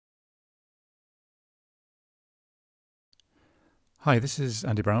Hi, this is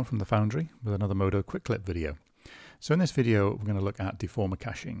Andy Brown from the Foundry with another Modo quick clip video. So in this video we're going to look at deformer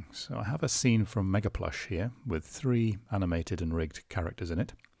caching. So I have a scene from Megaplush here with 3 animated and rigged characters in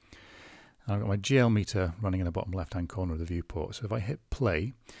it. And I've got my GL meter running in the bottom left hand corner of the viewport. So if I hit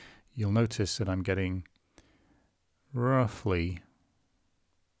play, you'll notice that I'm getting roughly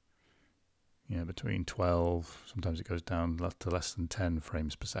between 12, sometimes it goes down to less than 10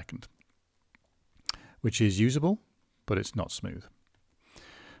 frames per second, which is usable, but it's not smooth.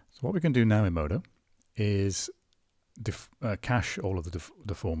 So what we can do now in Modo is cache all of the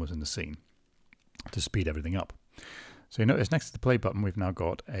deformers in the scene to speed everything up. So you notice next to the play button we've now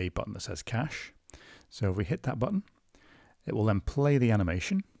got a button that says cache. So if we hit that button, it will then play the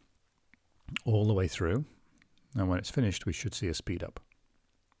animation all the way through, and when it's finished we should see a speed up.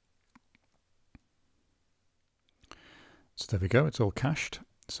 So there we go, it's all cached.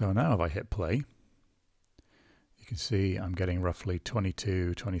 So now if I hit play, you can see I'm getting roughly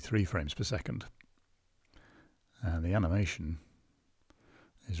 22, 23 frames per second. And the animation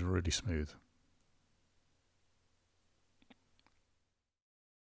is really smooth.